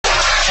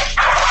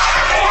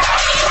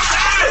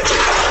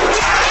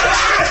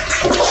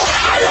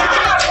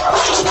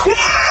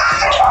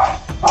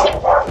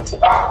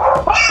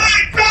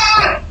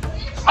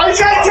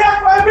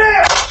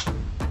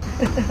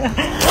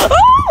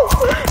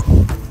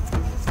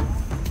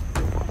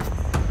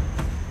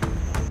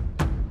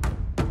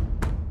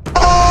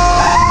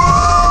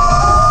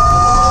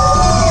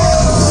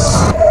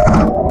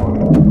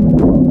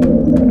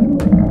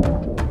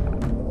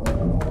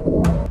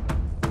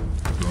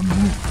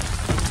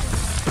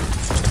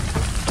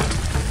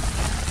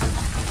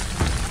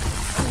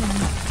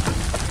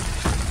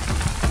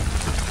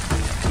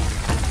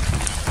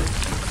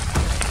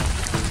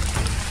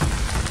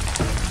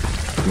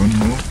Don't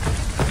move.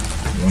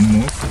 Don't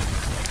move.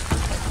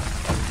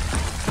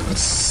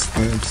 Let's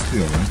stay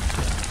still, right?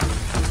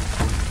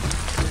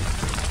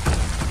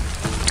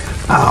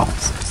 Ow.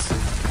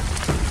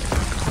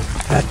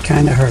 That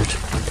kind of hurt.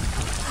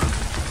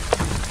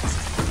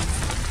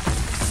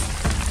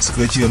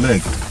 Scratch your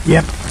leg.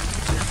 Yep.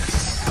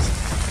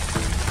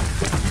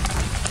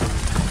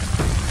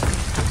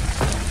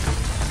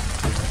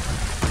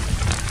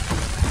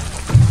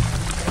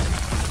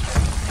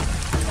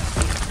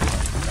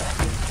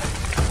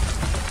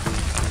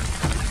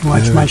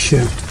 Watch my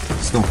shoe.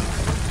 Stop.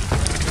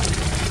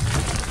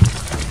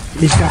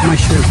 He's got my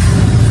shoe.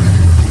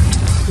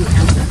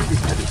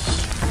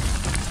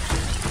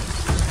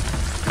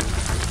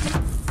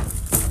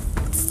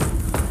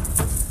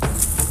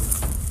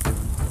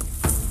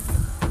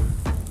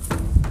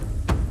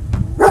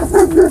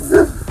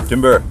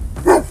 Timber.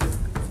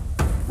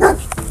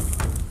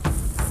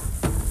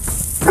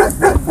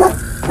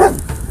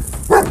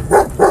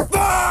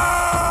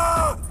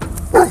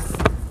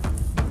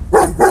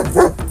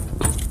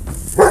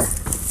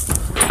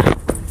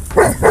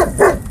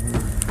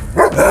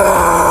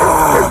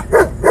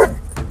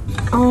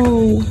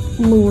 Oh,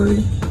 Lord.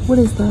 What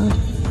is that?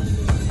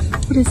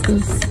 What is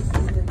this?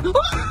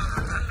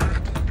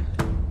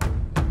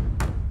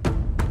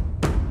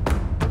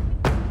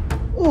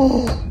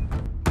 Oh.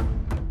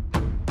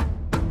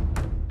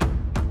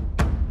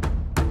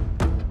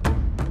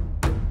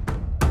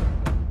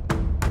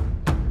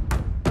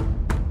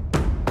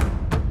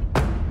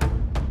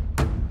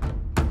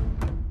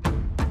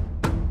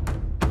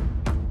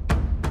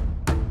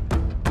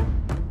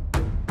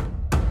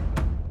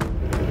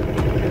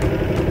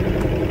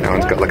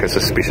 Alan's got like a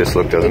suspicious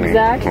look, doesn't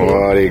Exactly. he?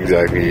 What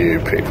exactly are you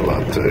people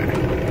up to?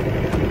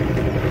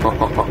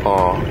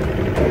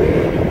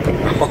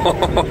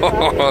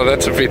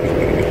 That's a bit...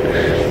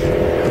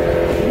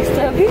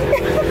 Disturbing?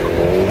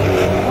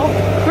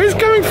 Who's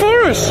coming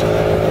for us?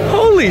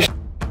 Holy sh**.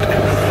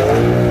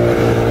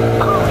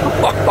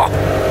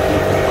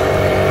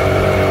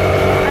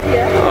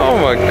 Oh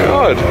my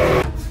god.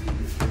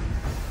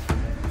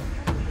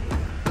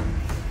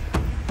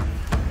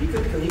 You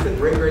could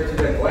break right through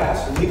that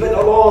glass. Leave it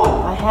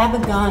alone. I have a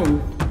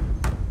gun.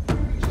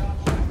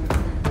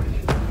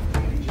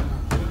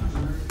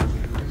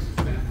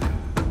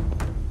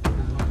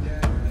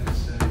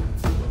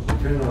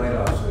 Turn the light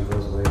off so he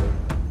goes away.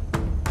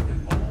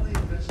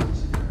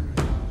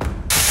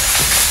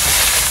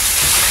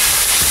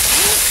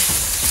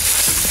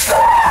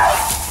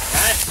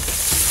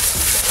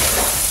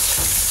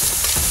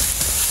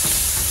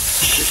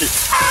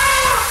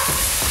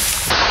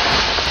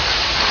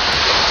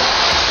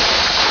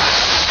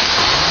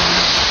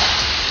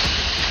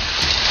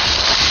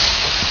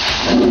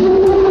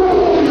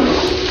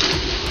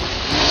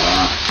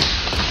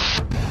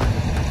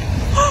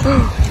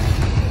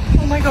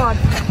 Oh my god.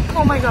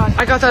 Oh my god.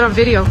 I got that on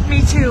video.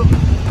 Me too.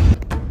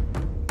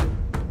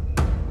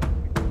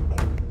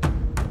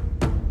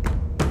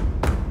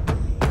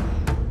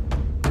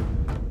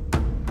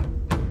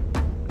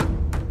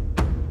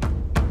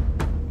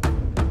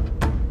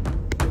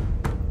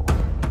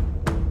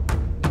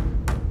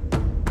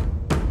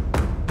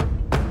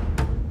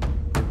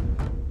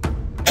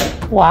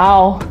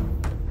 Wow.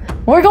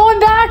 We're going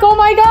back. Oh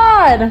my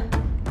god.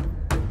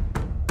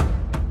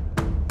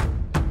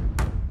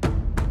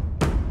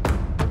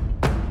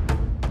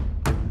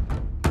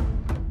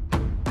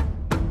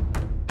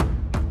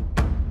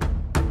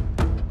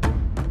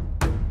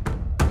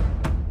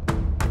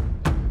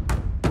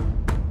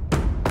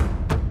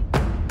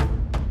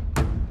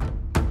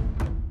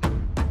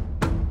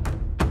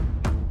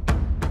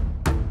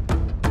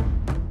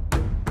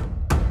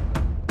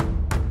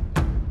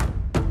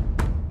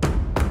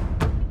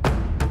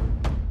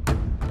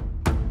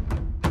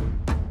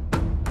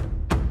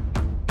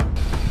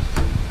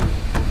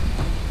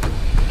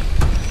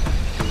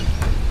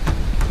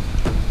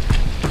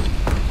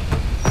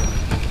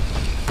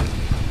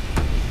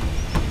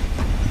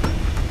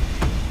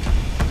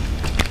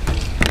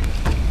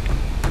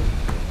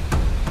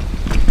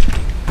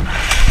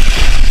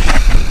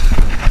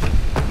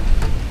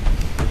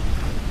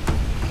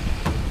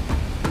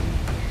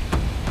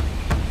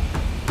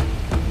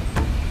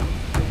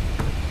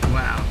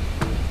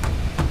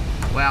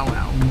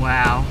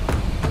 Wow.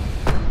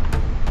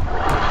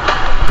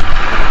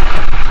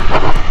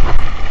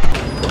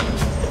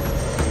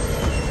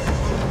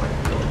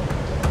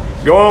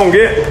 Go on,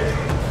 get.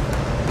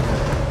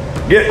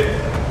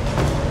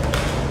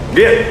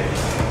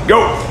 Go.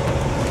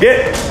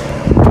 Get.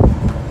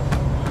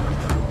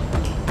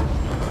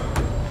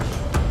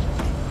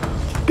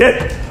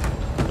 Get!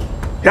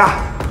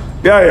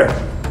 Yeah! Get out of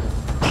here!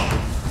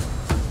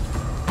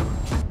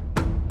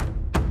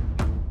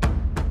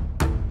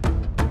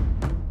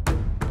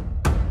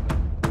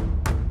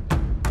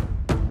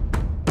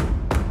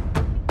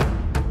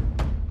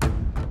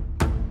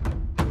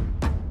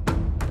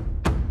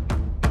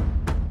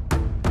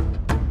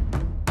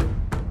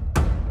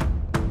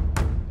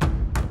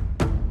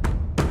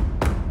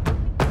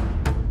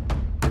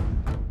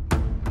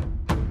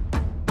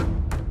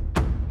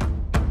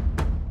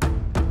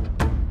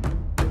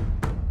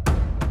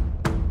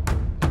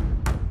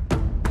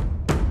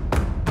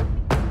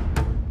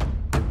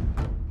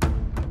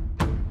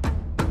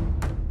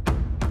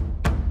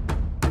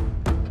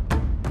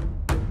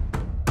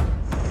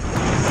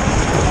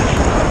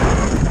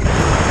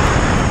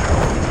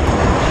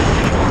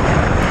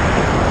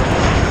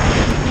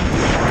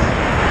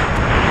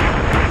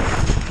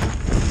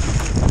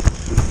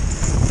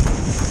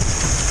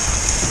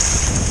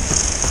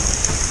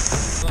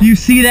 Do you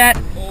see that?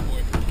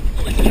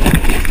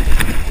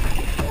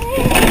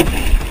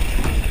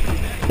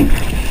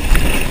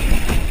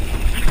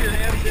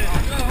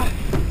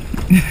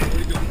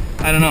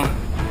 I don't know.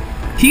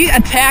 He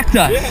attacked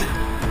us.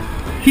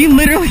 He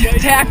literally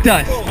attacked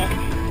us.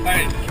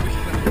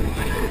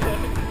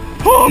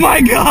 Oh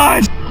my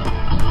gosh!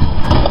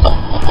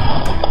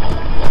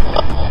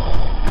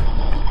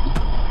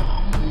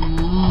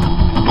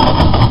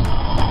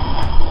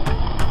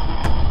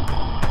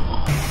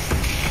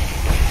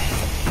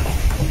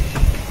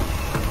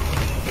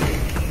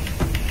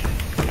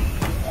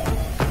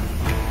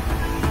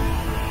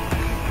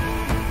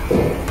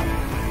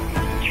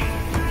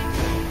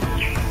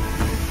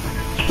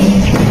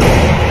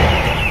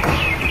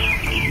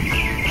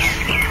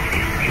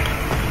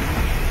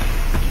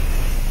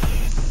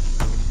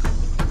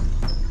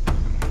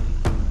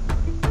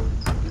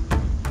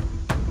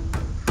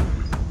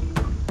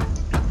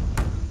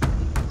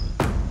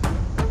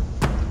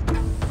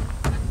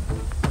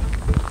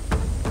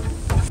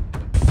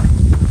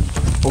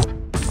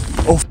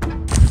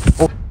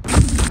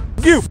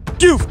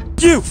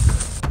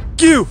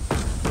 You!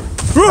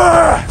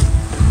 Ah!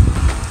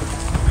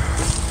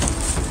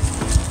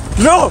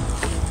 No!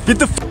 Get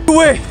the f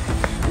away!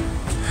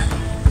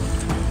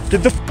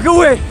 Get the f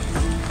away!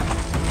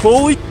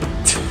 Holy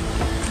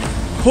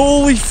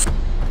Holy f.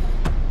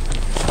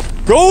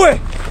 Go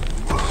away!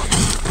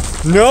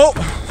 No!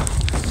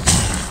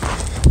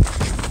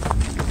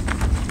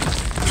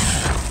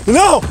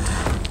 No!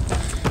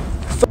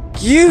 F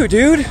you,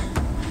 dude!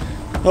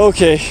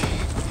 Okay.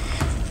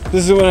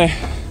 This is when I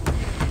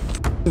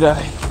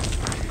die.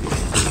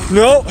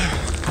 No!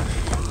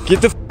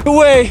 Get the f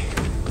away!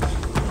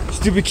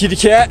 Stupid kitty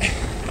cat.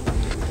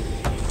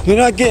 You're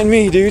not getting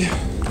me, dude.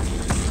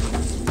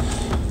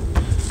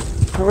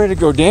 I'm ready to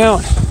go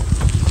down.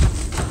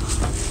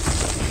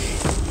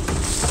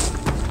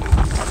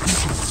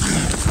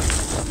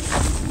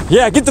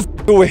 Yeah, get the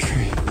f away from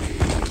me.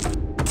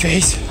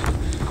 Face.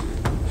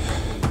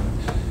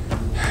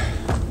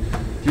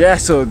 Yeah,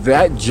 so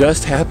that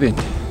just happened.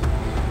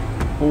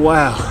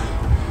 Wow.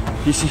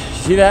 You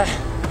see that?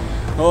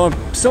 Oh,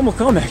 some will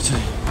come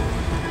actually.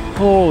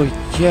 Holy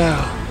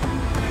cow.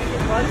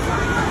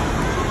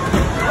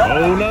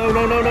 Oh, no,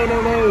 no, no, no,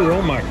 no, no.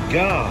 Oh my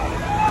God.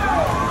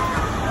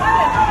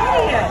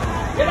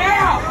 Get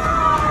out!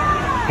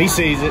 He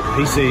sees it.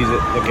 He sees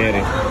it. Look at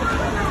him.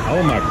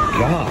 Oh my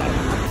God.